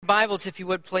Bibles, if you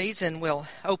would please, and we'll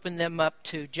open them up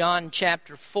to John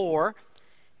chapter 4.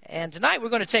 And tonight we're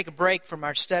going to take a break from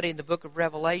our study in the book of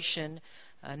Revelation.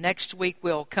 Next week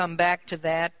we'll come back to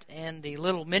that and the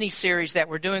little mini-series that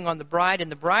we're doing on the bride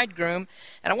and the bridegroom.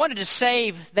 And I wanted to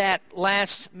save that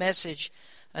last message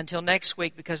until next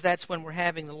week because that's when we're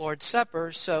having the Lord's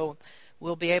Supper. So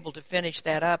we'll be able to finish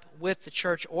that up with the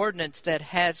church ordinance that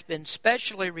has been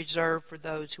specially reserved for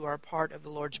those who are part of the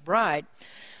Lord's bride.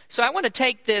 So I want to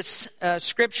take this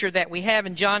scripture that we have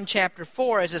in John chapter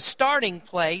 4 as a starting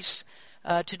place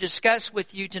to discuss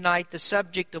with you tonight the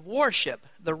subject of worship,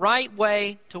 the right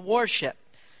way to worship.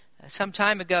 Some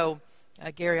time ago,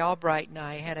 Gary Albright and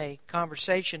I had a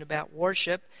conversation about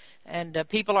worship, and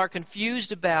people are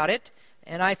confused about it.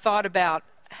 And I thought about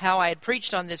how I had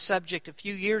preached on this subject a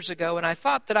few years ago, and I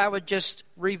thought that I would just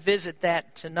revisit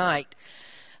that tonight.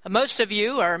 Most of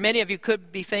you, or many of you,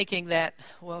 could be thinking that,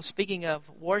 well, speaking of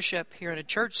worship here in a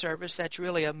church service, that's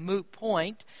really a moot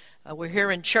point. We're here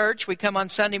in church. We come on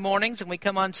Sunday mornings and we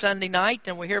come on Sunday night,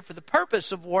 and we're here for the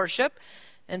purpose of worship.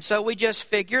 And so we just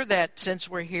figure that since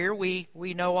we're here, we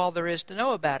know all there is to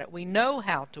know about it. We know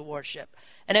how to worship.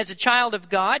 And as a child of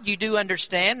God, you do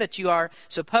understand that you are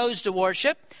supposed to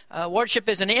worship. Worship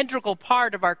is an integral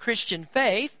part of our Christian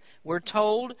faith. We're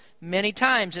told many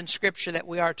times in Scripture that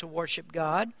we are to worship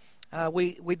God.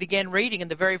 We began reading in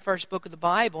the very first book of the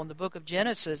Bible, in the book of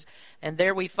Genesis, and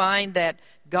there we find that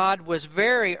God was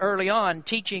very early on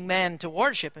teaching man to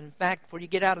worship. In fact, when you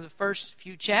get out of the first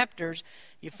few chapters,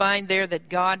 you find there that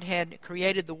God had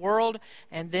created the world,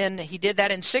 and then He did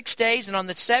that in 6 days, and on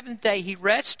the seventh day He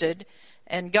rested,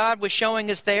 and God was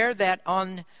showing us there that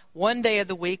on one day of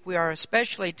the week we are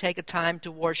especially take a time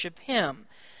to worship Him.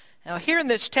 Now, here in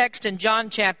this text in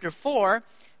John chapter 4,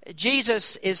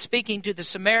 Jesus is speaking to the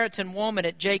Samaritan woman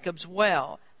at Jacob's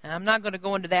well. Now, I'm not going to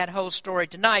go into that whole story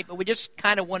tonight, but we just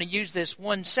kind of want to use this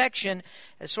one section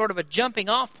as sort of a jumping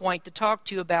off point to talk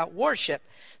to you about worship.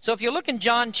 So if you look in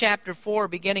John chapter 4,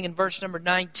 beginning in verse number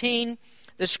 19,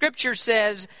 the Scripture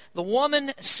says, "The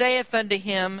woman saith unto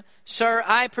him, Sir,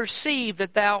 I perceive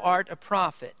that thou art a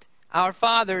prophet. Our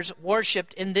fathers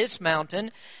worshipped in this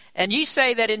mountain, and ye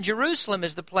say that in Jerusalem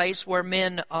is the place where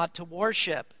men ought to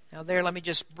worship." Now there, let me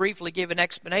just briefly give an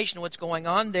explanation of what's going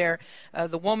on there.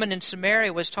 The woman in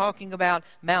Samaria was talking about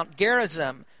Mount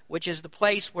Gerizim, which is the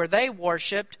place where they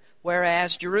worshipped,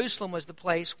 whereas Jerusalem was the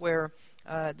place where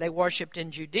they worshipped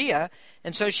in Judea.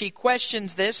 And so she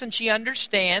questions this, and she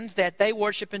understands that they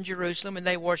worship in Jerusalem and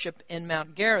they worship in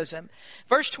Mount Gerizim.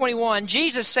 Verse 21,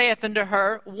 Jesus saith unto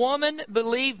her, Woman,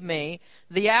 believe me,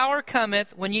 the hour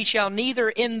cometh when ye shall neither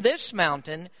in this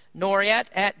mountain nor yet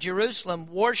at Jerusalem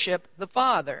worship the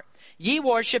Father. Ye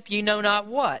worship ye know not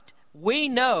what. We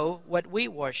know what we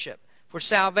worship, for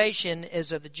salvation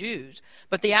is of the Jews.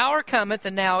 But the hour cometh,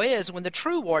 and now is, when the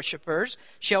true worshipers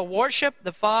shall worship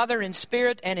the Father in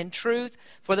spirit and in truth,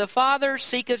 for the Father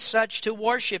seeketh such to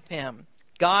worship Him.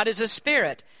 God is a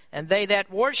spirit, and they that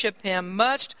worship Him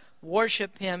must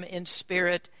worship Him in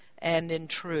spirit and in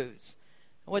truth.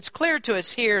 What's clear to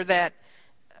us here that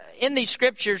in these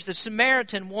Scriptures, the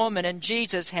Samaritan woman and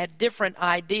Jesus had different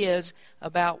ideas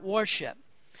about worship.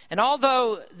 And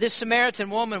although this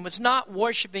Samaritan woman was not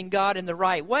worshiping God in the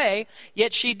right way,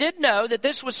 yet she did know that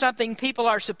this was something people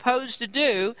are supposed to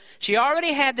do. She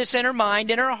already had this in her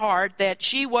mind, in her heart, that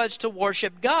she was to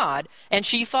worship God. And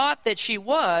she thought that she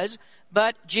was,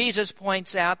 but Jesus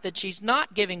points out that she's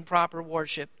not giving proper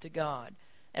worship to God.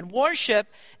 And worship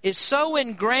is so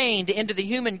ingrained into the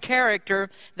human character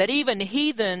that even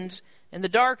heathens in the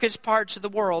darkest parts of the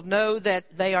world know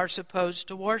that they are supposed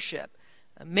to worship.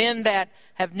 Men that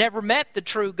have never met the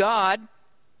true God,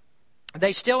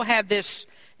 they still have this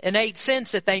innate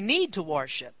sense that they need to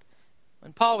worship.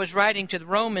 When Paul was writing to the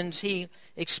Romans, he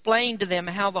explained to them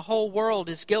how the whole world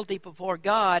is guilty before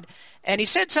God, and he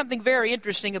said something very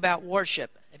interesting about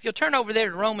worship. If you'll turn over there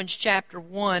to Romans chapter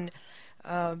 1,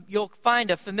 you'll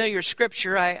find a familiar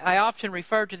scripture. I often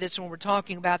refer to this when we're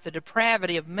talking about the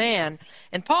depravity of man.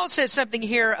 And Paul says something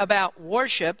here about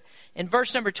worship in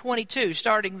verse number 22,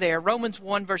 starting there. Romans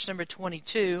 1, verse number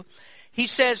 22. He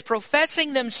says,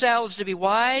 Professing themselves to be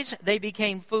wise, they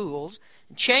became fools,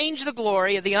 and changed the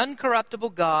glory of the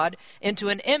uncorruptible God into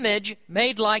an image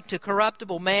made like to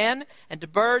corruptible man, and to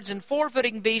birds and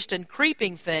four-footing beasts and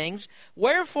creeping things.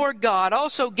 Wherefore God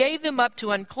also gave them up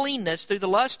to uncleanness through the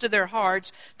lust of their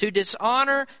hearts, to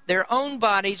dishonor their own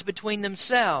bodies between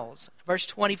themselves. Verse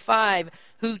 25,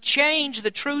 who changed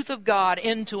the truth of God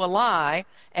into a lie,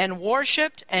 and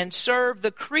worshipped and served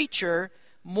the creature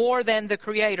more than the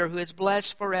Creator, who is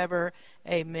blessed forever.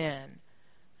 Amen.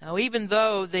 Now, even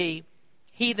though the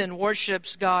heathen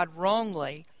worships God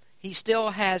wrongly, he still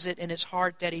has it in his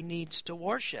heart that he needs to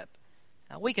worship.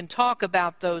 Now, we can talk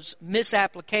about those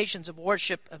misapplications of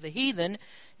worship of the heathen,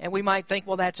 and we might think,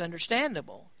 well, that's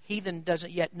understandable. Heathen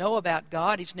doesn't yet know about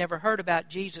God. He's never heard about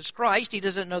Jesus Christ. He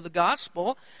doesn't know the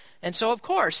gospel. And so, of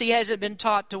course, he hasn't been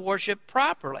taught to worship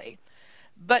properly.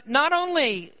 But not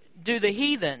only do the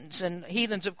heathens, and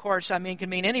heathens, of course, can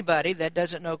mean anybody that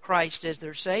doesn't know Christ as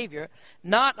their Savior,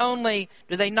 not only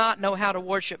do they not know how to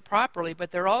worship properly,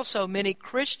 but there are also many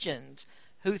Christians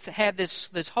who have this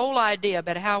whole idea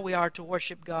about how we are to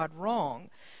worship God wrong.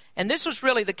 And this was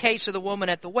really the case of the woman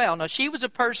at the well. Now, she was a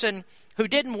person who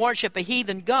didn't worship a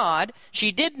heathen god.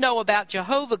 She did know about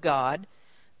Jehovah God,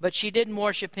 but she didn't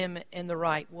worship him in the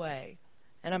right way.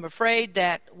 And I'm afraid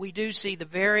that we do see the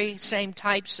very same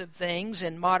types of things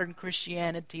in modern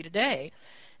Christianity today.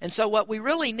 And so what we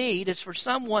really need is for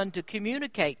someone to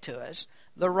communicate to us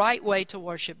the right way to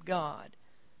worship God.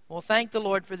 Well, thank the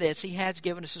Lord for this. He has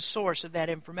given us a source of that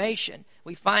information.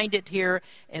 We find it here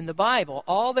in the Bible.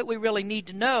 All that we really need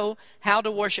to know how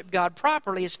to worship God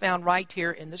properly is found right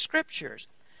here in the Scriptures.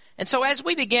 And so as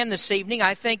we begin this evening,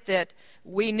 I think that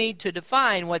we need to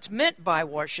define what's meant by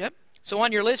worship. So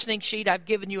on your listening sheet, I've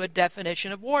given you a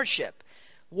definition of worship.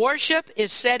 Worship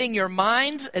is setting your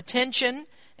mind's attention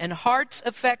and heart's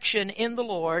affection in the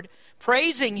Lord,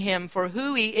 praising Him for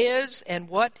who He is and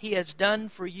what He has done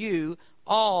for you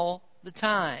all the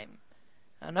time.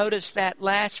 Now notice that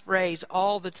last phrase,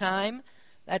 all the time.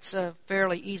 That's a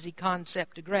fairly easy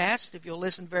concept to grasp. If you'll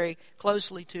listen very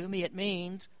closely to me, it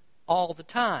means all the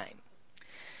time.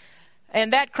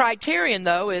 And that criterion,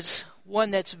 though, is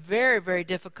one that's very, very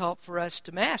difficult for us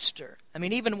to master.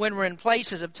 Even when we're in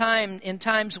places of time, in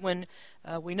times when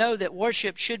we know that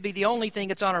worship should be the only thing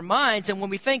that's on our minds, and when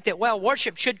we think that, well,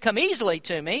 worship should come easily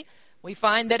to me, we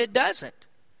find that it doesn't.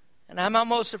 And I'm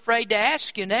almost afraid to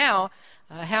ask you now,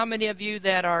 how many of you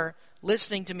that are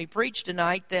listening to me preach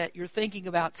tonight that you're thinking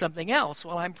about something else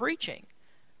while I'm preaching?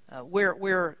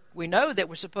 We know that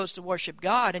we're supposed to worship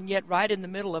God, and yet right in the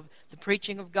middle of the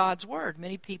preaching of God's Word,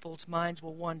 many people's minds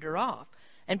will wander off.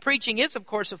 And preaching is, of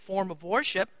course, a form of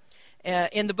worship.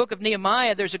 In the book of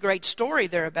Nehemiah, there's a great story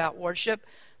there about worship.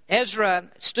 Ezra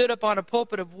stood up on a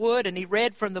pulpit of wood, and he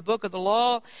read from the book of the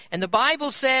law. And the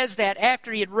Bible says that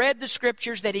after he had read the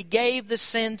Scriptures, that he gave the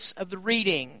sense of the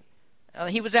reading.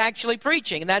 He was actually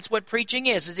preaching, and that's what preaching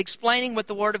is explaining what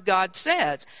the Word of God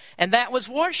says. And that was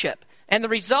worship. And the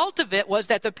result of it was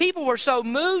that the people were so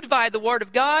moved by the Word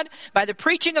of God, by the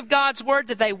preaching of God's Word,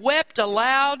 that they wept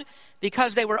aloud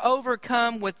because they were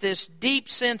overcome with this deep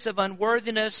sense of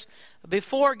unworthiness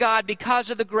before God because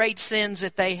of the great sins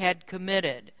that they had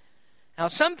committed. Now,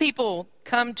 some people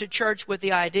come to church with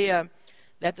the idea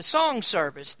that the song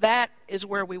service, that is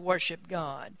where we worship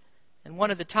God. And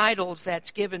one of the titles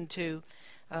that's given to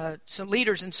some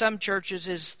leaders in some churches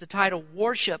is the title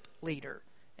worship leader.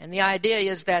 And the idea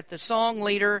is that the song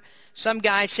leader, some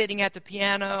guy sitting at the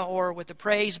piano or with a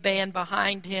praise band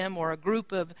behind him or a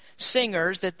group of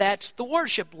singers, that's the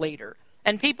worship leader.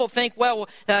 And people think, well,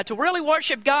 to really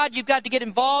worship God, you've got to get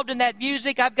involved in that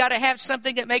music. I've got to have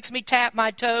something that makes me tap my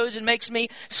toes and makes me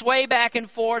sway back and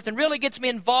forth and really gets me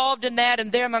involved in that,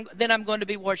 and then I'm going to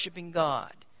be worshiping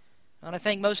God. And I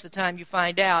think most of the time you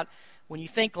find out when you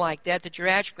think like that you're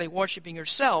actually worshiping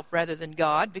yourself rather than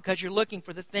God, because you're looking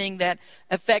for the thing that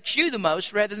affects you the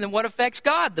most rather than what affects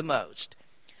God the most.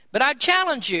 But I'd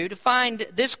challenge you to find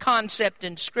this concept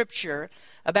in Scripture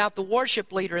about the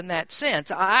worship leader in that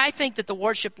sense. I think that the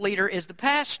worship leader is the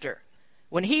pastor.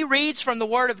 When he reads from the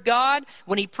Word of God,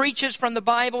 when he preaches from the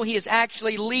Bible, he is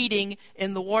actually leading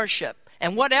in the worship.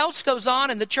 And what else goes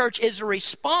on in the church is a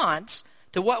response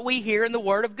to what we hear in the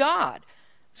Word of God.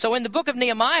 So in the book of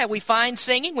Nehemiah, we find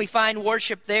singing, we find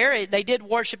worship there. They did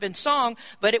worship in song,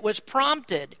 but it was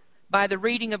prompted by the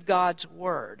reading of God's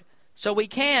Word. So we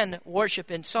can worship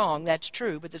in song, that's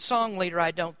true, but the song leader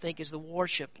I don't think is the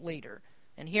worship leader.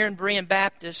 And here in Berean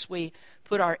Baptist, we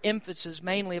put our emphasis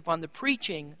mainly upon the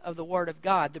preaching of the Word of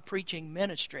God, the preaching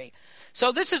ministry.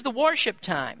 So this is the worship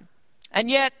time. And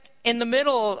yet, in the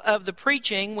middle of the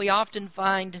preaching, we often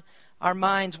find our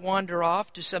minds wander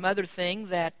off to some other thing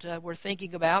that we're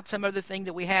thinking about, some other thing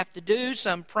that we have to do,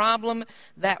 some problem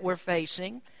that we're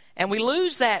facing. And we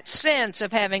lose that sense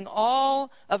of having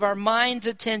all of our mind's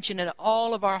attention and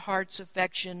all of our heart's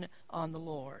affection on the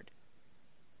Lord.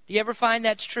 Do you ever find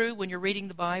that's true when you're reading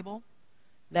the Bible?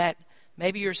 That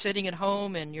maybe you're sitting at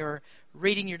home and you're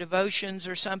reading your devotions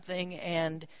or something,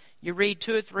 and you read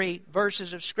 2 or 3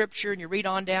 verses of Scripture, and you read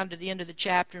on down to the end of the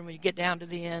chapter, and when you get down to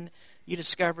the end, you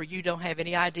discover you don't have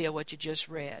any idea what you just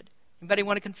read. Anybody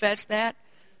want to confess that?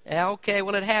 Yeah, okay,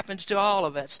 well, it happens to all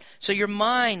of us. So your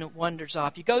mind wanders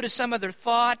off. You go to some other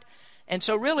thought, and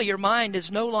so really your mind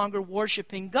is no longer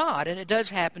worshiping God, and it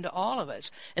does happen to all of us.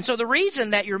 And so the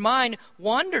reason that your mind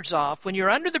wanders off when you're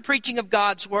under the preaching of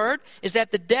God's Word is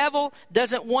that the devil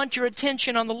doesn't want your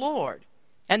attention on the Lord.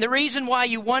 And the reason why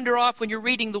you wander off when you're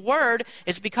reading the Word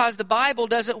is because the Bible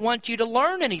doesn't want you to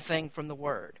learn anything from the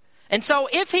Word. And so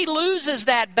if he loses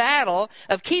that battle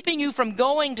of keeping you from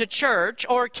going to church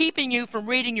or keeping you from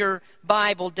reading your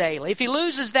Bible daily, if he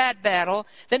loses that battle,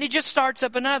 then he just starts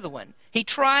up another one. He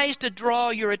tries to draw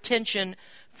your attention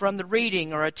from the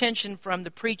reading or attention from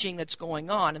the preaching that's going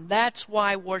on. And that's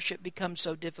why worship becomes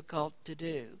so difficult to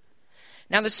do.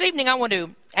 Now this evening I want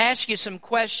to ask you some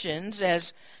questions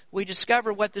as we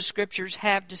discover what the Scriptures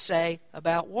have to say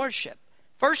about worship.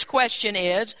 First question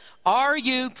is, are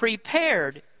you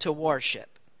prepared to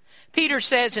worship? Peter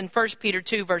says in 1 Peter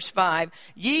 2 verse 5,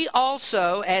 ye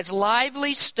also as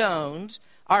lively stones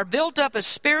are built up a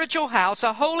spiritual house,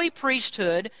 a holy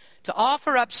priesthood, to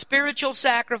offer up spiritual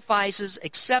sacrifices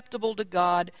acceptable to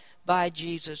God by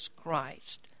Jesus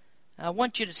Christ. I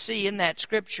want you to see in that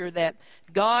scripture that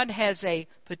God has a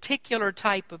particular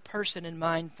type of person in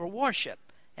mind for worship.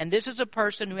 And this is a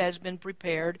person who has been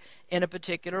prepared in a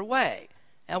particular way.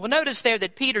 Now we'll notice there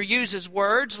that Peter uses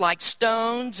words like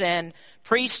stones and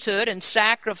priesthood and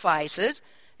sacrifices.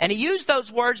 And he used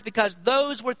those words because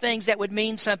those were things that would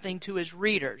mean something to his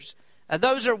readers.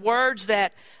 Those are words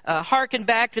that harken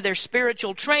back to their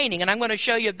spiritual training. And I'm going to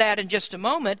show you that in just a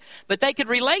moment. But they could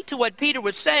relate to what Peter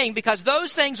was saying because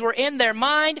those things were in their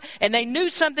mind and they knew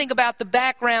something about the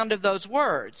background of those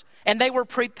words. And they were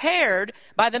prepared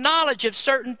by the knowledge of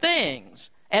certain things.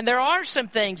 And there are some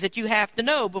things that you have to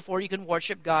know before you can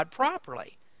worship God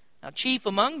properly. Now, chief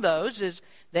among those is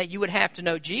that you would have to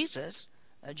know Jesus.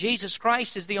 Jesus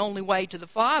Christ is the only way to the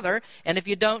Father. And if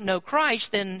you don't know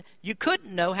Christ, then you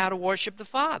couldn't know how to worship the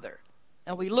Father.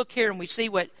 Now, we look here and we see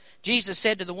what Jesus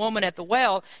said to the woman at the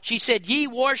well. She said, he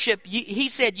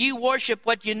said, you worship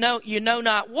what you know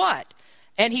not what.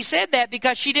 And he said that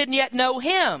because she didn't yet know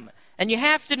him. And you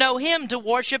have to know him to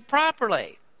worship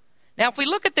properly. Now, if we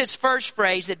look at this first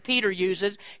phrase that Peter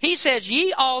uses, he says,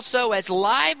 ye also as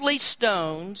lively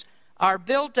stones are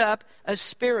built up a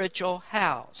spiritual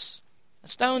house.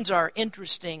 Stones are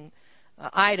interesting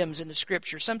items in the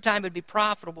Scripture. Sometimes it would be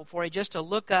profitable for you just to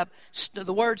look up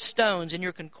the word stones in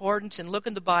your concordance and look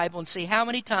in the Bible and see how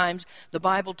many times the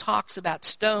Bible talks about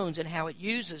stones and how it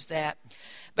uses that.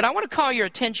 But I want to call your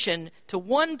attention to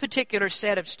one particular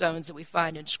set of stones that we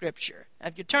find in Scripture. Now,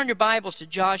 if you turn your Bibles to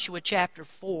Joshua chapter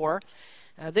 4,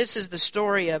 this is the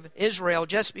story of Israel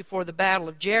just before the Battle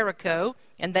of Jericho,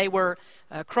 and they were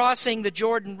crossing the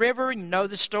Jordan River. You know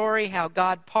the story, how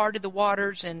God parted the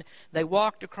waters and they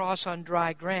walked across on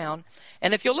dry ground.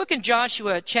 And if you look in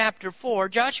Joshua chapter 4,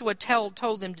 Joshua told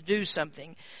them to do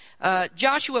something.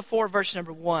 Joshua 4 verse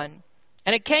number 1.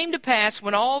 And it came to pass,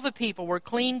 when all the people were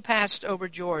clean passed over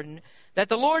Jordan, that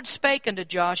the Lord spake unto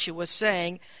Joshua,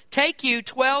 saying, take you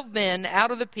 12 men out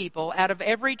of the people, out of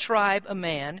every tribe a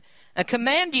man, and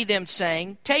command ye them,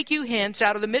 saying, take you hence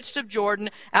out of the midst of Jordan,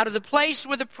 out of the place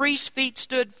where the priest's feet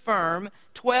stood firm,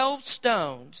 12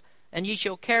 stones, and ye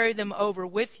shall carry them over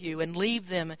with you, and leave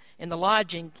them in the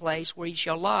lodging place where ye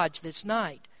shall lodge this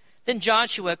night. Then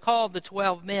Joshua called the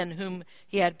 12 men whom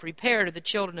he had prepared of the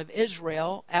children of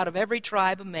Israel, out of every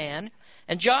tribe a man.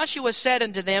 And Joshua said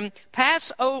unto them,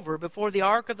 pass over before the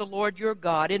ark of the Lord your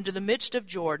God into the midst of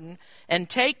Jordan, and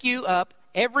take you up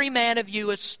every man of you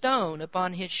a stone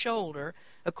upon his shoulder,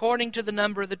 according to the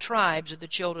number of the tribes of the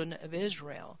children of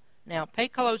Israel. Now pay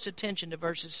close attention to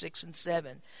verses 6 and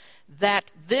 7.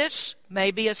 That this may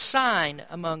be a sign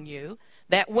among you,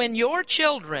 that when your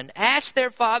children ask their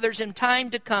fathers in time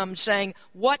to come, saying,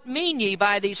 what mean ye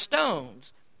by these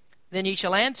stones? Then ye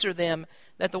shall answer them,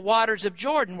 that the waters of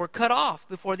Jordan were cut off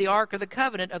before the ark of the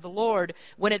covenant of the Lord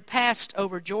when it passed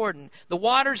over Jordan. The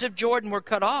waters of Jordan were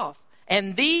cut off,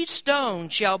 and these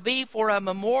stones shall be for a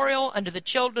memorial unto the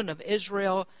children of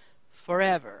Israel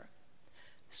forever.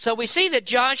 So we see that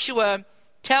Joshua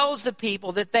tells the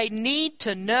people that they need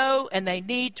to know and they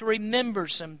need to remember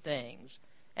some things.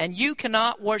 And you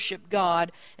cannot worship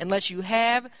God unless you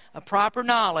have a proper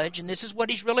knowledge. And this is what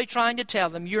he's really trying to tell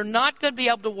them. You're not going to be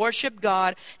able to worship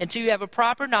God until you have a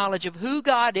proper knowledge of who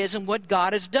God is and what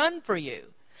God has done for you.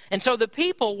 And so the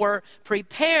people were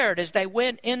prepared as they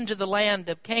went into the land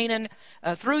of Canaan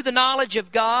through the knowledge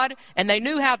of God. And they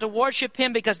knew how to worship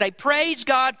him because they praised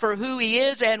God for who he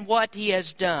is and what he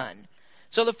has done.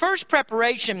 So the first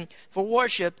preparation for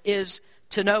worship is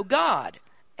to know God.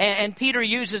 And Peter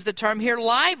uses the term here,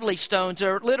 lively stones,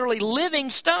 or literally living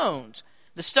stones.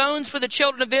 The stones for the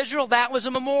children of Israel, that was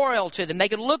a memorial to them. They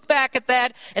could look back at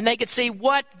that and they could see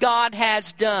what God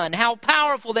has done, how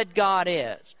powerful that God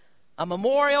is. A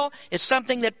memorial is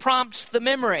something that prompts the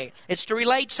memory. It's to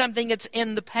relate something that's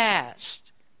in the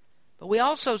past. But we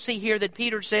also see here that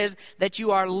Peter says that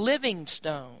you are living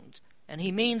stones. And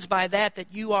he means by that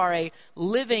you are a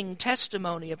living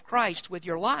testimony of Christ with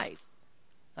your life.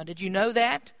 Now, did you know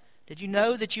that? Did you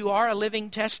know that you are a living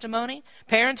testimony?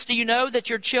 Parents, do you know that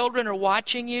your children are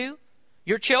watching you?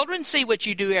 Your children see what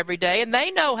you do every day, and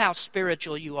they know how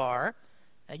spiritual you are.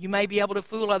 You may be able to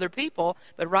fool other people,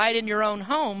 but right in your own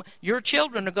home, your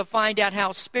children are going to find out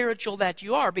how spiritual that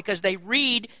you are because they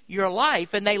read your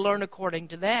life and they learn according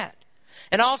to that.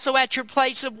 And also at your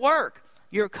place of work,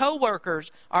 your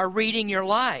co-workers are reading your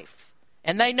life.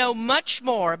 And they know much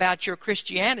more about your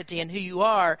Christianity and who you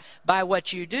are by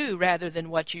what you do rather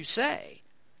than what you say.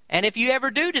 And if you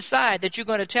ever do decide that you're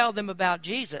going to tell them about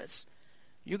Jesus,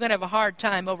 you're going to have a hard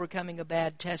time overcoming a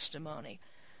bad testimony.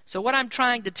 So what I'm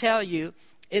trying to tell you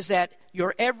is that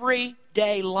your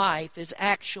everyday life is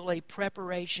actually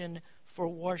preparation for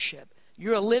worship.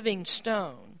 You're a living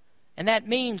stone. And that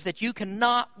means that you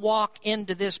cannot walk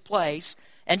into this place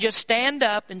and just stand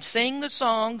up and sing the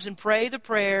songs and pray the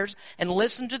prayers and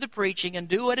listen to the preaching and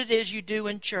do what it is you do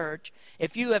in church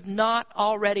if you have not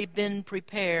already been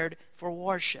prepared for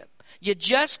worship. You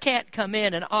just can't come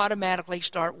in and automatically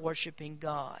start worshiping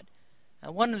God.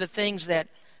 Now, one of the things that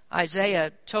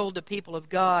Isaiah told the people of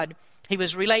God, he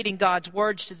was relating God's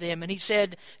words to them, and he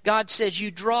said, God says,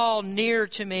 you draw near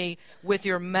to me with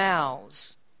your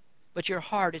mouths, but your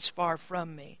heart is far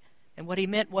from me. And what he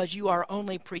meant was you are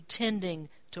only pretending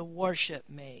to worship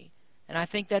me. And I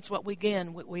think that's what we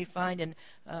find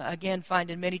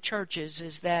in many churches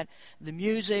is that the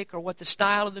music or what the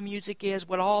style of the music is,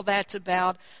 what all that's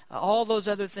about, all those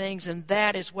other things, and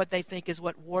that is what they think is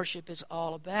what worship is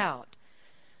all about.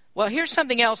 Well, here's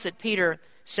something else that Peter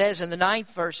says in the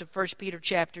 9th verse of 1 Peter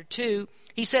chapter 2.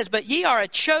 He says, but ye are a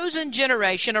chosen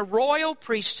generation, a royal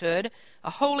priesthood,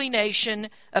 a holy nation,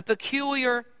 a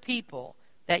peculiar people,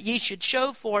 that ye should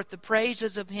show forth the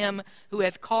praises of him who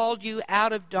hath called you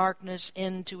out of darkness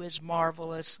into his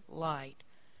marvelous light.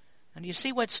 And you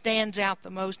see what stands out the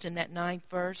most in that 9th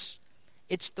verse?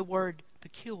 It's the word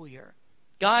peculiar.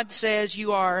 God says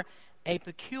you are a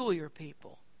peculiar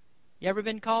people. You ever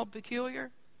been called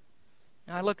peculiar?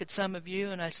 Now I look at some of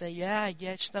you and I say,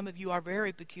 yes, some of you are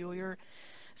very peculiar.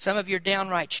 Some of you are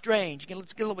downright strange.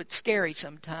 Let's get a little bit scary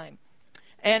sometime.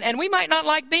 And we might not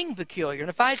like being peculiar. And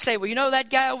if I say, well, you know that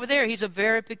guy over there, he's a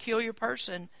very peculiar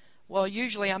person, well,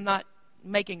 usually I'm not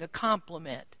making a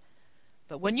compliment.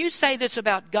 But when you say this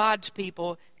about God's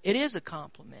people, it is a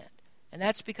compliment. And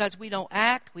that's because we don't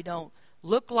act, we don't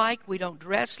look like, we don't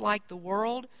dress like the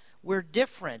world. We're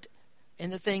different in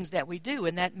the things that we do,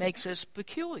 and that makes us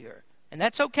peculiar. And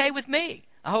that's okay with me.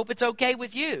 I hope it's okay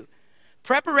with you.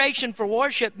 Preparation for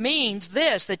worship means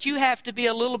this, that you have to be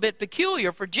a little bit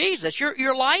peculiar for Jesus.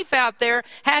 Your life out there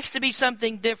has to be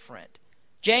something different.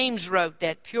 James wrote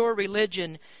that pure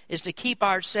religion is to keep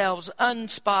ourselves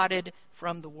unspotted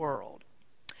from the world.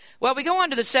 Well, we go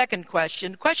on to the second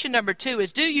question. Question number 2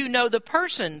 is, do you know the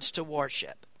persons to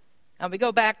worship? Now we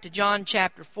go back to John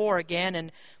chapter 4 again,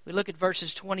 and we look at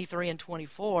verses 23 and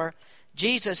 24.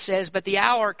 Jesus says, but the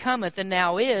hour cometh, and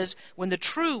now is, when the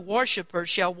true worshipers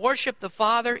shall worship the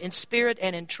Father in spirit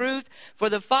and in truth, for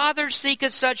the Father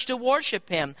seeketh such to worship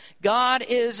him. God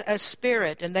is a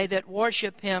spirit, and they that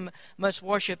worship him must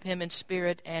worship him in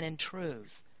spirit and in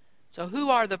truth. So who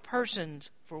are the persons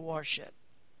for worship?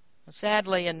 Well,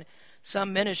 sadly, in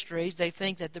some ministries, they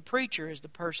think that the preacher is the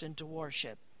person to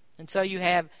worship. And so you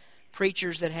have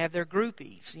preachers that have their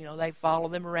groupies. You know, they follow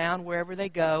them around wherever they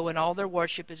go, and all their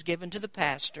worship is given to the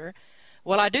pastor.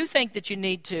 Well, I do think that you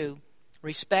need to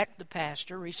respect the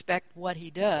pastor, respect what he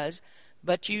does,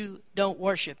 but you don't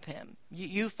worship him.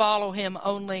 You follow him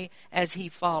only as he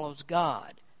follows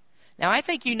God. Now, I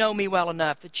think you know me well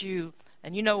enough that you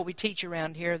know what we teach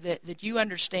around here, that you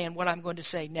understand what I'm going to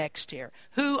say next here.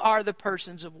 Who are the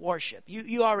persons of worship?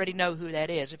 You already know who that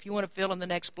is. If you want to fill in the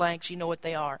next blanks, you know what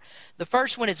they are. The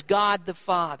first one is God the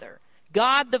Father.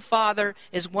 God the Father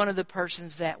is one of the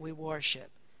persons that we worship.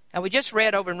 Now, we just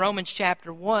read over in Romans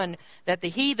chapter 1 that the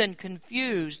heathen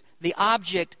confused the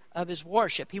object of his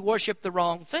worship. He worshiped the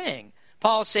wrong thing.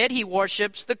 Paul said he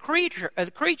worships the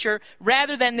creature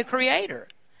rather than the Creator.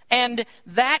 And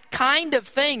that kind of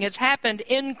thing has happened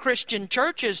in Christian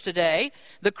churches today.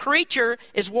 The creature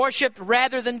is worshipped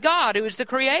rather than God, who is the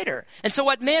Creator. And so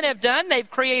what men have done,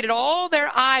 they've created all their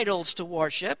idols to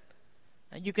worship.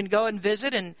 And you can go and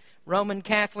visit and Roman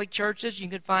Catholic churches, you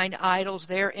can find idols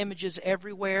there, images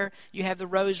everywhere. You have the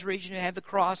rosaries, and you have the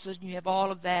crosses, and you have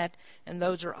all of that, and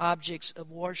those are objects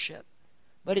of worship.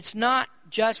 But it's not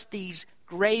just these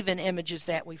graven images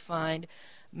that we find.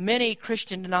 Many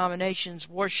Christian denominations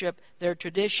worship their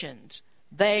traditions.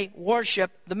 They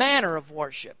worship the manner of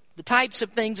worship, the types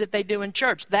of things that they do in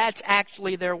church. That's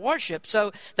actually their worship.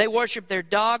 So they worship their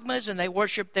dogmas and they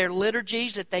worship their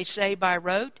liturgies that they say by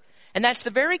rote. And that's the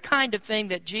very kind of thing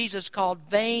that Jesus called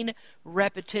vain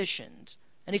repetitions.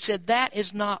 And he said that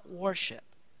is not worship.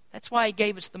 That's why he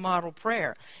gave us the model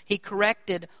prayer. He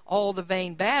corrected all the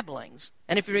vain babblings.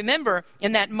 And if you remember,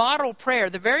 in that model prayer,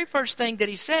 the very first thing that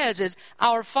he says is,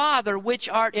 Our Father, which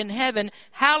art in heaven,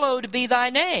 hallowed be thy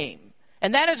name.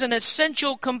 And that is an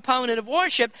essential component of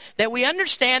worship, that we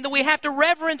understand that we have to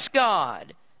reverence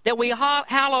God, that we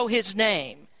hallow his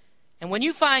name. And when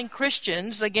you find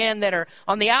Christians, again, that are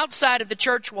on the outside of the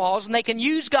church walls, and they can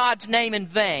use God's name in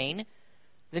vain,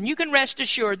 then you can rest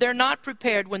assured they're not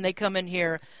prepared when they come in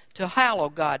here to hallow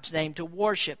God's name, to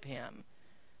worship him.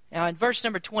 Now, in verse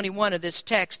number 21 of this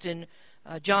text in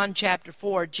John chapter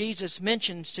 4, Jesus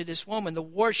mentions to this woman the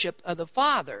worship of the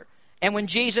Father. And when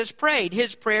Jesus prayed,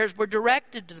 his prayers were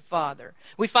directed to the Father.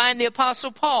 We find the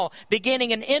Apostle Paul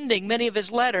beginning and ending many of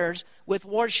his letters with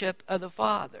worship of the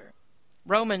Father.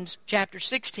 Romans chapter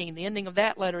 16, the ending of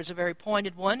that letter is a very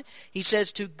pointed one. He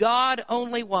says, To God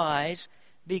only wise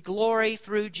be glory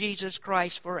through Jesus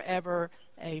Christ forever.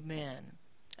 Amen.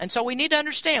 And so we need to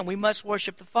understand we must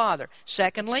worship the Father.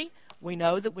 Secondly, we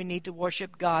know that we need to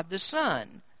worship God the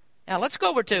Son. Now let's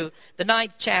go over to the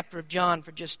 9th chapter of John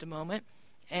for just a moment.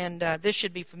 And this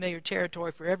should be familiar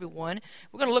territory for everyone.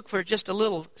 We're going to look for just a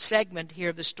little segment here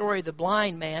of the story of the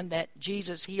blind man that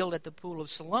Jesus healed at the pool of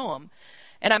Siloam.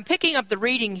 And I'm picking up the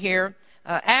reading here.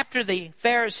 After the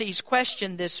Pharisees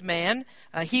questioned this man,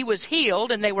 he was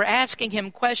healed, and they were asking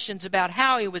him questions about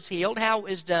how he was healed, how it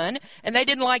was done, and they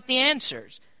didn't like the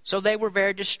answers. So they were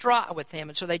very distraught with him,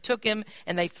 and so they took him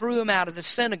and they threw him out of the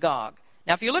synagogue.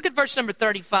 Now, if you look at verse number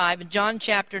 35 in John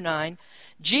chapter 9,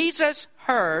 Jesus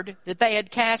heard that they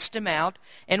had cast him out,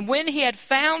 and when he had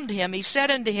found him, he said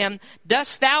unto him,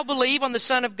 Dost thou believe on the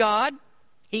Son of God?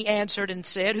 He answered and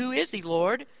said, Who is he,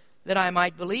 Lord, that I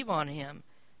might believe on him?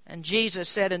 And Jesus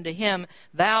said unto him,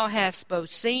 Thou hast both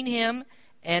seen him,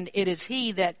 and it is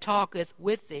he that talketh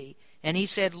with thee. And he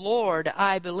said, Lord,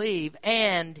 I believe.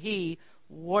 And he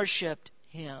worshipped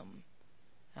him.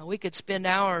 Now, we could spend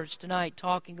hours tonight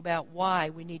talking about why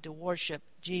we need to worship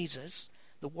Jesus,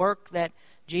 the work that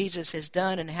Jesus has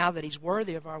done and how that he's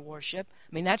worthy of our worship.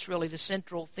 I mean, that's really the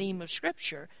central theme of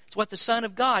Scripture. It's what the Son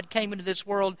of God came into this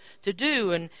world to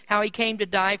do and how he came to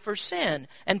die for sin.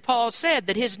 And Paul said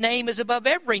that his name is above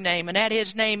every name, and at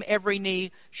his name every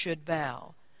knee should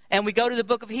bow. And we go to the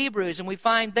book of Hebrews, and we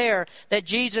find there that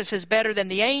Jesus is better than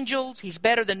the angels, he's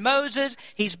better than Moses,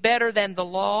 he's better than the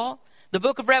law. The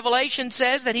book of Revelation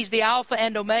says that he's the Alpha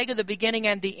and Omega, the beginning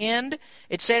and the end.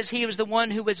 It says he was the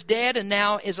one who was dead and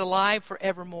now is alive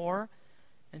forevermore.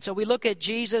 And so we look at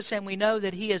Jesus and we know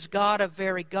that he is God of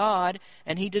very God,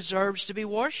 and he deserves to be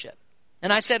worshipped.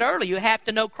 And I said earlier, you have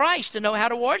to know Christ to know how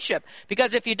to worship,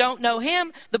 because if you don't know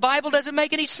him, the Bible doesn't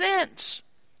make any sense.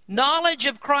 Knowledge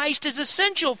of Christ is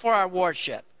essential for our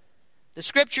worship. The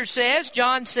Scripture says,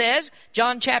 John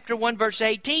chapter 1, verse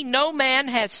 18, No man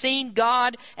hath seen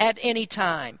God at any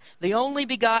time. The only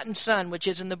begotten Son, which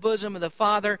is in the bosom of the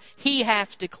Father, he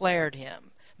hath declared him.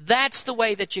 That's the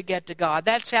way that you get to God.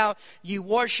 That's how you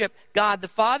worship God the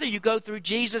Father. You go through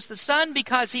Jesus the Son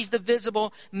because he's the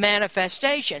visible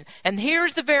manifestation. And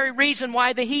here's the very reason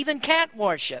why the heathen can't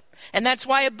worship. And that's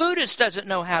why a Buddhist doesn't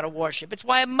know how to worship. It's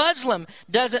why a Muslim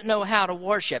doesn't know how to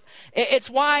worship. It's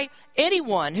why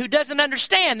anyone who doesn't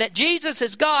understand that Jesus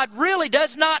is God really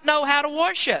does not know how to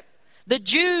worship. The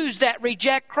Jews that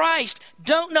reject Christ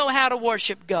don't know how to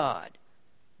worship God.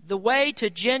 The way to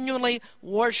genuinely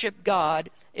worship God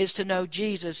is to know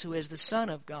Jesus, who is the Son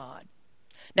of God.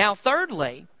 Now,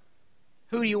 thirdly,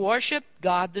 who do you worship?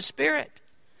 God the Spirit.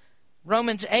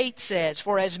 Romans 8 says,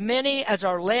 For as many as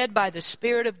are led by the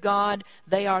Spirit of God,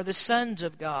 they are the sons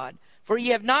of God. For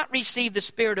ye have not received the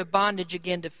spirit of bondage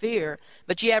again to fear,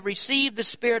 but ye have received the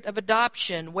spirit of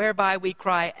adoption, whereby we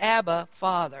cry, Abba,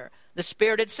 Father. The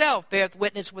Spirit itself beareth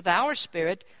witness with our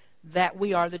spirit that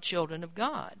we are the children of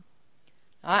God.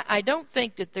 I don't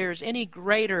think that there's any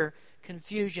greater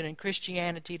confusion in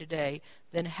Christianity today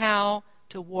than how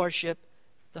to worship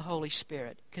the Holy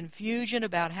Spirit. Confusion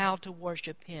about how to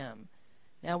worship him.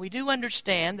 Now, we do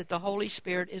understand that the Holy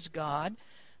Spirit is God.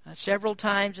 Several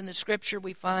times in the Scripture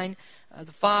we find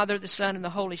the Father, the Son, and the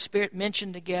Holy Spirit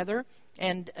mentioned together.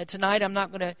 And tonight I'm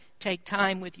not going to take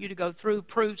time with you to go through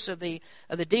proofs of the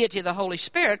deity of the Holy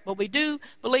Spirit, but we do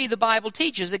believe the Bible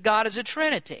teaches that God is a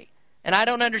Trinity. And I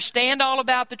don't understand all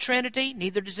about the Trinity,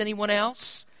 neither does anyone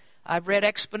else. I've read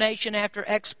explanation after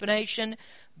explanation,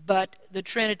 but the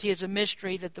Trinity is a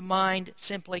mystery that the mind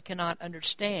simply cannot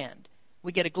understand.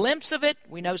 We get a glimpse of it,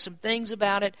 we know some things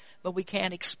about it, but we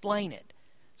can't explain it.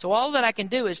 So all that I can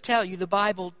do is tell you the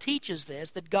Bible teaches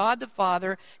this, that God the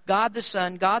Father, God the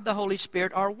Son, God the Holy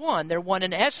Spirit are one. They're one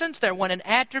in essence, they're one in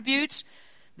attributes,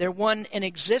 they're one in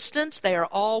existence, they are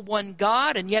all one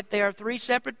God, and yet they are three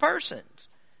separate persons.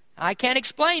 I can't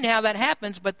explain how that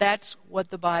happens, but that's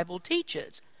what the Bible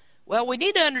teaches. Well, we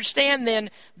need to understand then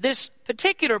this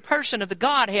particular person of the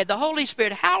Godhead, the Holy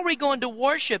Spirit, how are we going to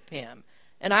worship Him?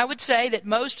 And I would say that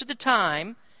most of the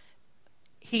time,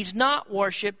 He's not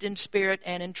worshipped in spirit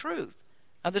and in truth.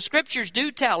 Now, the Scriptures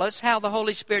do tell us how the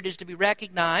Holy Spirit is to be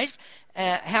recognized,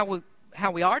 how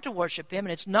we are to worship Him,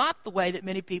 and it's not the way that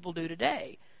many people do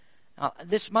today.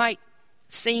 This might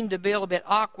seem to be a little bit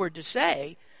awkward to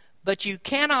say, but you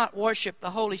cannot worship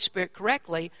the Holy Spirit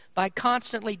correctly by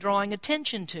constantly drawing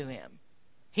attention to Him.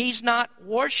 He's not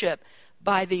worshipped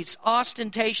by these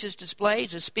ostentatious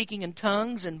displays of speaking in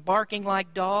tongues and barking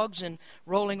like dogs and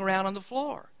rolling around on the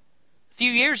floor. A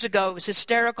few years ago, it was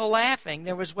hysterical laughing.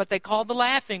 There was what they called the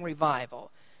laughing revival.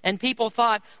 And people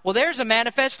thought, well, there's a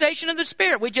manifestation of the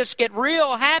Spirit. We just get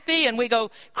real happy and we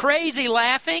go crazy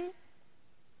laughing.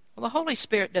 Well, the Holy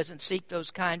Spirit doesn't seek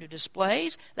those kind of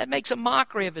displays. That makes a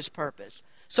mockery of His purpose.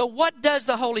 So what does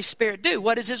the Holy Spirit do?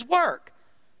 What is His work?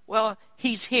 Well,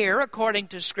 He's here, according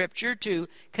to Scripture, to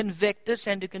convict us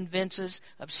and to convince us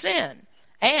of sin.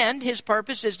 And His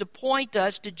purpose is to point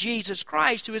us to Jesus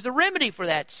Christ, who is the remedy for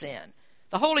that sin.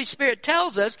 The Holy Spirit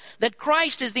tells us that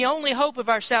Christ is the only hope of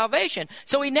our salvation.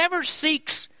 So He never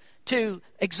seeks to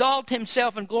exalt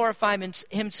Himself and glorify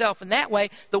Himself in that way.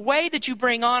 The way that you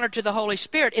bring honor to the Holy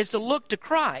Spirit is to look to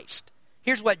Christ.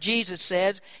 Here's what Jesus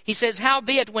says. He says,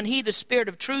 "Howbeit, when He, the Spirit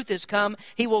of truth, is come,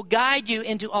 He will guide you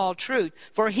into all truth.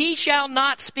 For He shall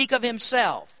not speak of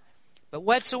Himself, but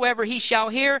whatsoever He shall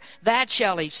hear, that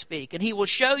shall He speak. And He will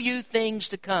show you things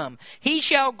to come. He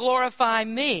shall glorify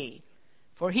Me,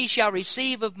 for He shall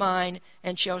receive of mine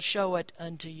and shall show it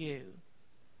unto you."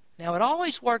 Now, it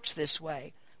always works this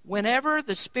way. Whenever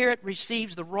the Spirit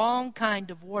receives the wrong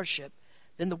kind of worship,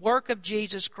 then the work of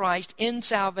Jesus Christ in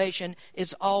salvation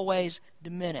is always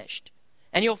diminished.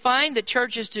 And you'll find that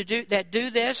churches that do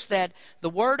this, that the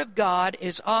Word of God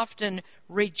is often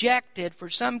rejected for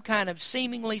some kind of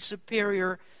seemingly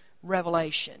superior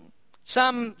revelation.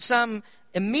 Some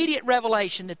immediate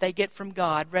revelation that they get from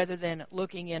God rather than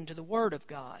looking into the Word of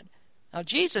God. Now,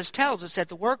 Jesus tells us that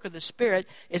the work of the Spirit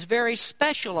is very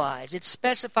specialized. It's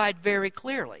specified very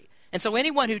clearly. And so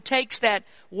anyone who takes that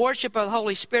worship of the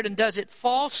Holy Spirit and does it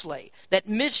falsely, that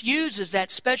misuses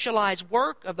that specialized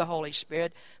work of the Holy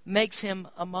Spirit, makes him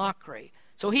a mockery.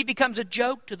 So he becomes a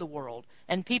joke to the world.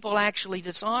 And people actually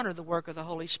dishonor the work of the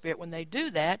Holy Spirit when they do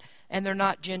that, and they're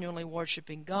not genuinely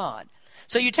worshiping God.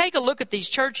 So you take a look at these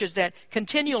churches that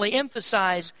continually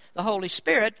emphasize the Holy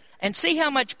Spirit and see how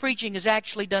much preaching is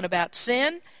actually done about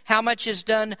sin, how much is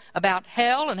done about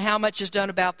hell, and how much is done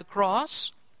about the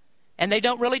cross. And they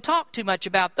don't really talk too much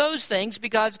about those things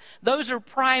because those are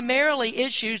primarily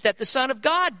issues that the Son of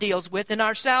God deals with in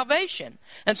our salvation.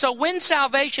 And so when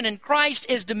salvation in Christ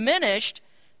is diminished,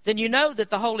 then you know that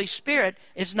the Holy Spirit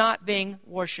is not being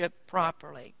worshiped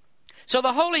properly. So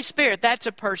the Holy Spirit, that's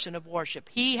a person of worship.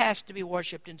 He has to be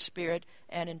worshiped in spirit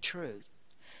and in truth.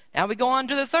 Now we go on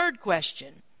to the third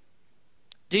question.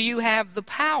 Do you have the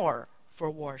power for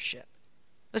worship?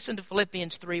 Listen to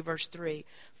Philippians 3, verse 3.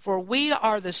 For we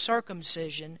are the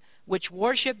circumcision which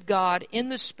worship God in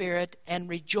the Spirit and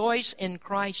rejoice in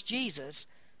Christ Jesus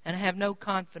and have no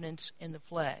confidence in the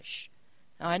flesh.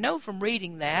 Now I know from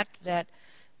reading that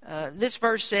this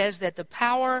verse says that the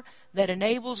power that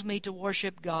enables me to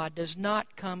worship God does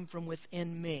not come from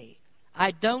within me.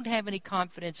 I don't have any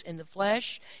confidence in the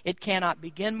flesh. It cannot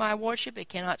begin my worship. It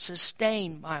cannot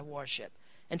sustain my worship.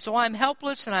 And so I'm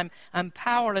helpless and I'm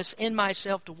powerless in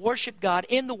myself to worship God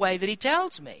in the way that He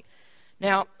tells me.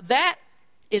 Now, that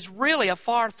is really a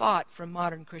far thought from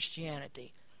modern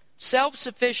Christianity.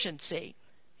 Self-sufficiency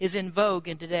is in vogue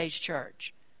in today's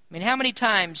church. I mean, how many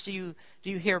times do you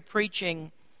hear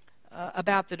preaching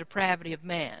about the depravity of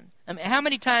man? I mean, how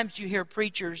many times do you hear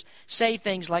preachers say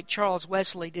things like Charles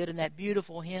Wesley did in that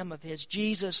beautiful hymn of his,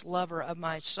 Jesus, lover of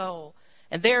my soul?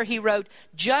 And there he wrote,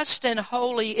 just and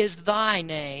holy is thy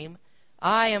name,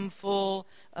 I am full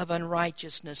of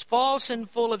unrighteousness. False and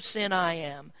full of sin I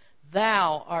am.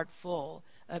 Thou art full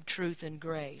of truth and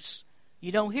grace.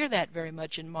 You don't hear that very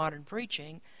much in modern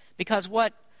preaching, because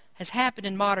what has happened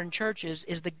in modern churches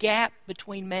is the gap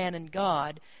between man and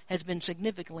God has been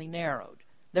significantly narrowed.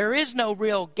 There is no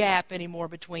real gap anymore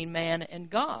between man and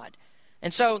God.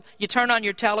 And so you turn on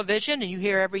your television and you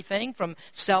hear everything from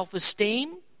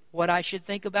self-esteem, what I should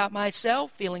think about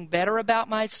myself, feeling better about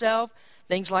myself,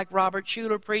 things like Robert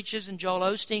Schuller preaches and Joel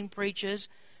Osteen preaches.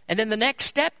 And then the next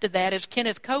step to that is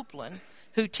Kenneth Copeland,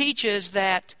 who teaches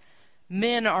that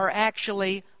men are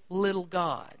actually little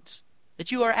gods,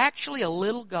 that you are actually a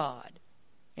little God.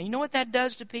 And you know what that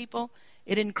does to people?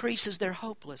 It increases their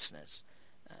hopelessness.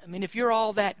 I mean, if you're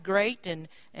all that great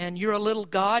and you're a little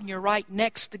God and you're right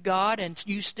next to God and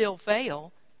you still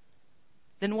fail,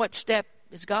 then what step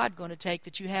is God going to take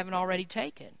that you haven't already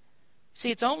taken?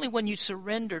 See, it's only when you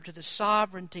surrender to the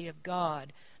sovereignty of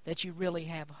God that you really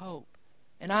have hope.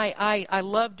 And I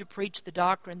love to preach the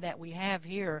doctrine that we have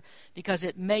here because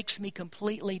it makes me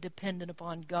completely dependent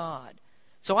upon God.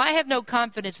 So I have no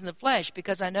confidence in the flesh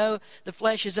because I know the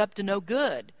flesh is up to no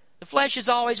good. The flesh is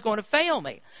always going to fail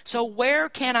me. So where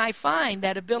can I find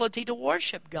that ability to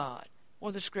worship God?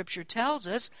 Well, the Scripture tells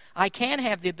us I can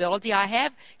have the ability,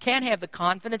 can have the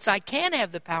confidence, I can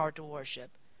have the power to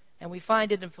worship. And we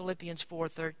find it in Philippians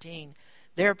 4:13.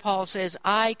 There Paul says,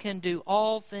 I can do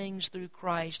all things through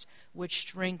Christ which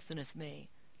strengtheneth me.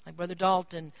 Like Brother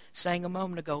Dalton sang a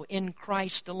moment ago, in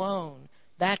Christ alone.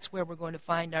 That's where we're going to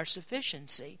find our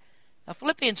sufficiency. Now,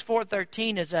 Philippians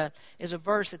 4:13 is a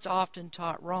verse that's often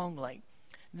taught wrongly.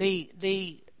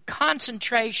 The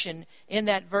concentration in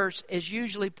that verse is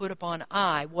usually put upon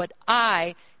I, what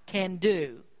I can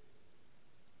do.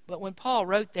 But when Paul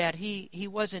wrote that, he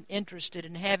wasn't interested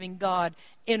in having God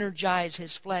energize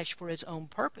his flesh for his own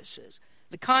purposes.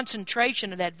 The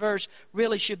concentration of that verse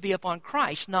really should be upon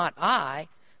Christ, not I,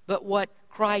 but what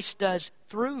Christ does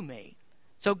through me.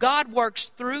 So God works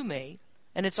through me,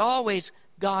 and it's always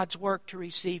God's work to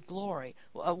receive glory.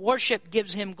 Worship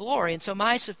gives him glory, and so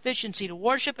my sufficiency to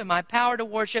worship and my power to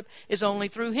worship is only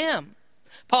through him.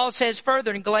 Paul says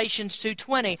further in Galatians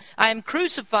 2:20, I am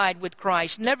crucified with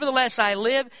Christ. Nevertheless I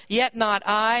live, yet not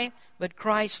I, but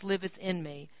Christ liveth in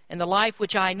me. And the life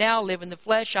which I now live in the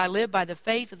flesh, I live by the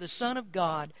faith of the Son of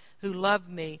God, who loved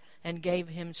me and gave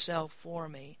himself for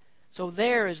me. So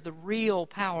there is the real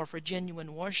power for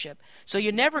genuine worship. So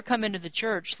you never come into the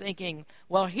church thinking,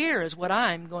 well, here is what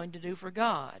I'm going to do for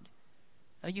God.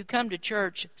 You come to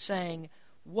church saying,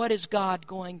 what is God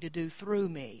going to do through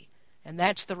me? And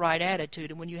that's the right attitude.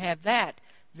 And when you have that,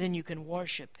 then you can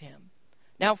worship him.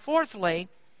 Now, fourthly,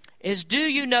 is do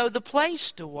you know the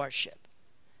place to worship?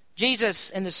 Jesus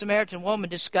and the Samaritan woman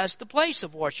discussed the place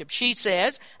of worship. She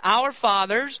says, our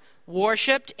fathers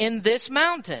worshipped in this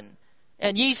mountain.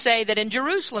 And ye say that in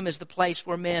Jerusalem is the place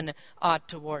where men ought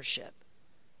to worship.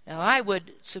 Now, I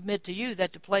would submit to you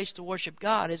that the place to worship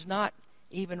God is not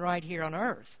even right here on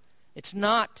earth. It's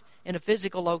not in a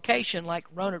physical location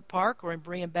like Rohnert Park or in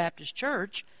Berean Baptist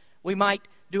Church. We might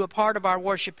do a part of our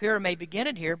worship here, or may begin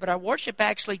it here, but our worship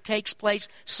actually takes place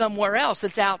somewhere else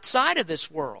that's outside of this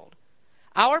world.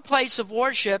 Our place of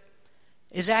worship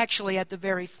is actually at the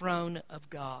very throne of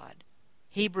God.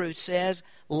 Hebrews says,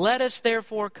 let us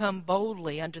therefore come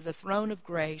boldly unto the throne of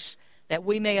grace, that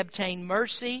we may obtain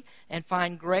mercy and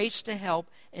find grace to help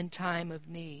in time of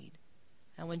need.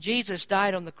 And when Jesus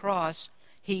died on the cross,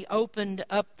 he opened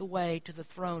up the way to the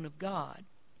throne of God.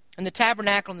 In the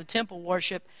tabernacle and the temple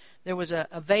worship, there was a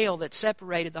veil that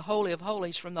separated the Holy of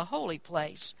Holies from the holy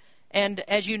place. And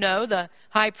as you know, the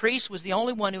high priest was the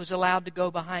only one who was allowed to go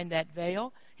behind that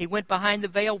veil. He went behind the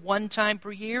veil one time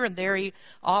per year, and there he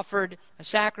offered a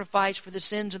sacrifice for the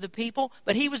sins of the people.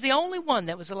 But he was the only one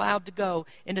that was allowed to go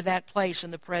into that place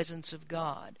in the presence of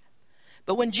God.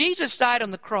 But when Jesus died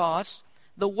on the cross,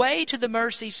 the way to the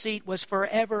mercy seat was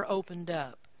forever opened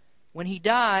up. When he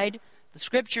died, the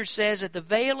Scripture says that the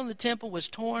veil in the temple was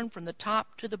torn from the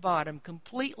top to the bottom,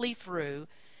 completely through,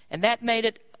 and that made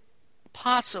it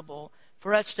possible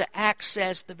for us to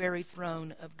access the very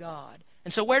throne of God.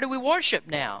 And so where do we worship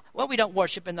now? Well, we don't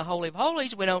worship in the Holy of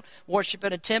Holies. We don't worship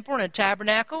in a temple and a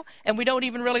tabernacle. And we don't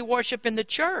even really worship in the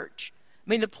church. I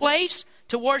mean, the place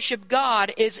to worship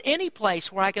God is any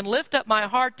place where I can lift up my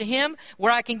heart to him,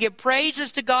 where I can give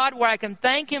praises to God, where I can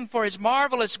thank him for his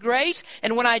marvelous grace.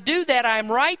 And when I do that, I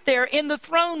am right there in the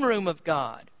throne room of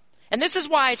God. And this is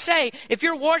why I say, if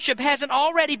your worship hasn't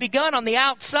already begun on the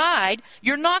outside,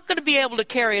 you're not going to be able to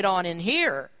carry it on in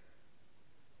here.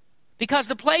 Because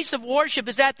the place of worship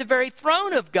is at the very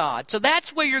throne of God. So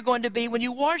that's where you're going to be when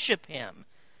you worship him.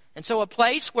 And so a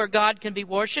place where God can be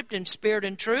worshiped in spirit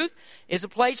and truth is a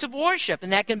place of worship.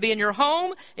 And that can be in your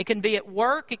home, it can be at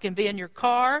work, it can be in your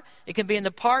car, it can be in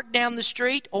the park down the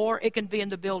street, or it can be in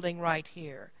the building right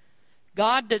here.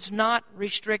 God does not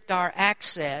restrict our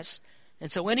access.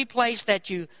 And so any place that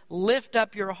you lift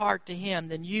up your heart to Him,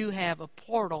 then you have a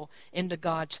portal into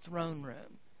God's throne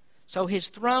room. So His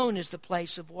throne is the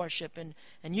place of worship,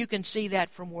 and you can see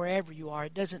that from wherever you are.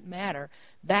 It doesn't matter.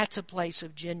 That's a place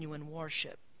of genuine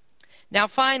worship. Now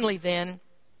finally then,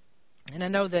 and I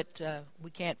know that we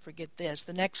can't forget this,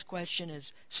 the next question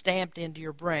is stamped into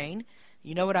your brain.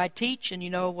 You know what I teach, and you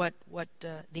know what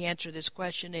the answer to this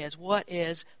question is. What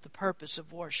is the purpose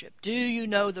of worship? Do you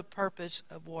know the purpose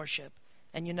of worship?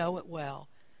 And you know it well.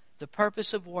 The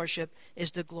purpose of worship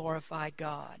is to glorify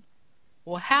God.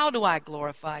 Well, how do I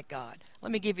glorify God?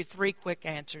 Let me give you 3 quick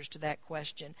answers to that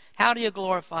question. How do you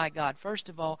glorify God? First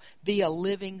of all, be a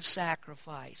living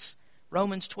sacrifice.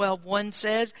 Romans 12:1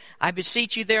 says, I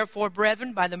beseech you therefore,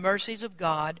 brethren, by the mercies of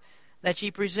God, that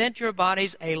ye present your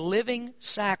bodies a living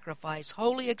sacrifice,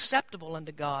 wholly acceptable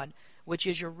unto God, which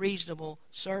is your reasonable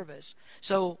service.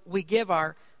 So we give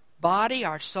our body,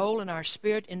 our soul, and our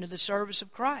spirit into the service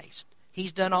of Christ.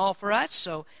 He's done all for us,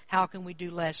 so how can we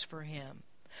do less for Him?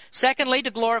 Secondly,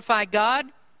 to glorify God,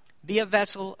 be a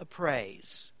vessel of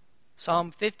praise.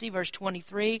 Psalm 50, verse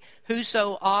 23,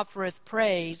 whoso offereth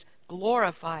praise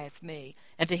glorifieth me,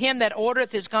 and to him that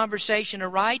ordereth his conversation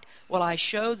aright will I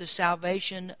show the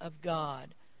salvation of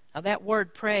God. Now that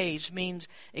word praise means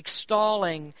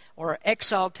extolling or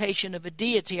exaltation of a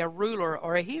deity, a ruler,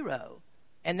 or a hero.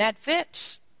 And that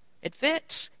fits. It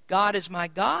fits. God is my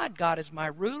God. God is my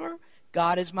ruler.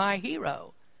 God is my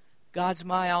hero. God's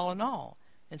my all in all.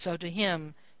 And so to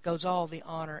Him goes all the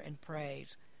honor and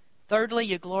praise. Thirdly,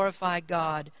 you glorify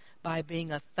God by being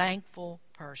a thankful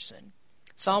person.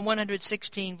 Psalm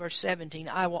 116, verse 17,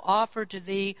 I will offer to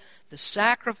Thee the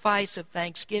sacrifice of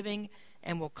thanksgiving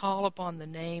and will call upon the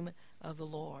name of the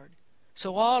Lord.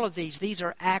 So all of these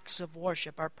are acts of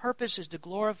worship. Our purpose is to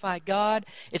glorify God.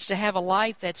 It's to have a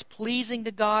life that's pleasing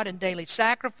to God and daily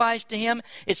sacrifice to Him.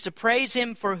 It's to praise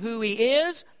Him for who He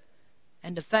is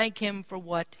and to thank Him for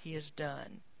what He has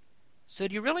done. So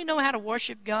do you really know how to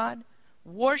worship God?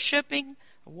 Worshiping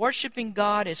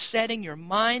God is setting your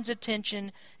mind's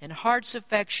attention and heart's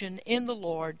affection in the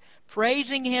Lord,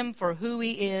 praising Him for who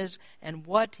He is and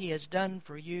what He has done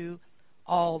for you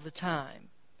all the time.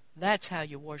 That's how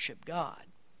you worship God.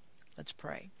 Let's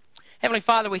pray. Heavenly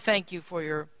Father, we thank You for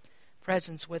Your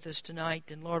presence with us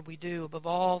tonight. And Lord, we do, above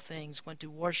all things, want to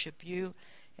worship You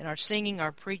in our singing,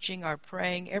 our preaching, our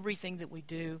praying. Everything that we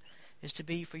do is to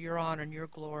be for Your honor and Your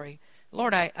glory.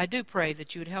 Lord, I do pray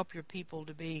that You would help Your people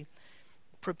to be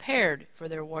prepared for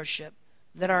their worship,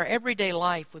 that our everyday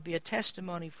life would be a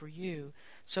testimony for You,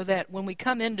 so that when we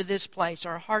come into this place,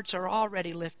 our hearts are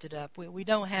already lifted up. We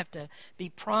don't have to be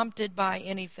prompted by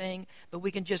anything, but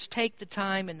we can just take the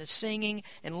time in the singing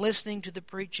and listening to the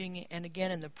preaching and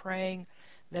again in the praying,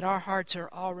 that our hearts are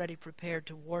already prepared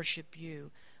to worship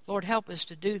You. Lord, help us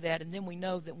to do that, and then we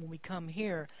know that when we come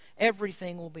here,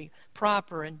 everything will be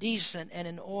proper and decent and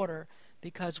in order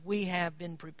because we have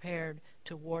been prepared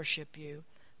to worship You.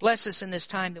 Bless us in this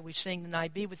time that we sing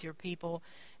tonight. Be with Your people,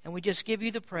 and we just give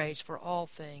You the praise for all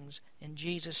things. In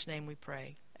Jesus' name we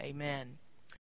pray. Amen.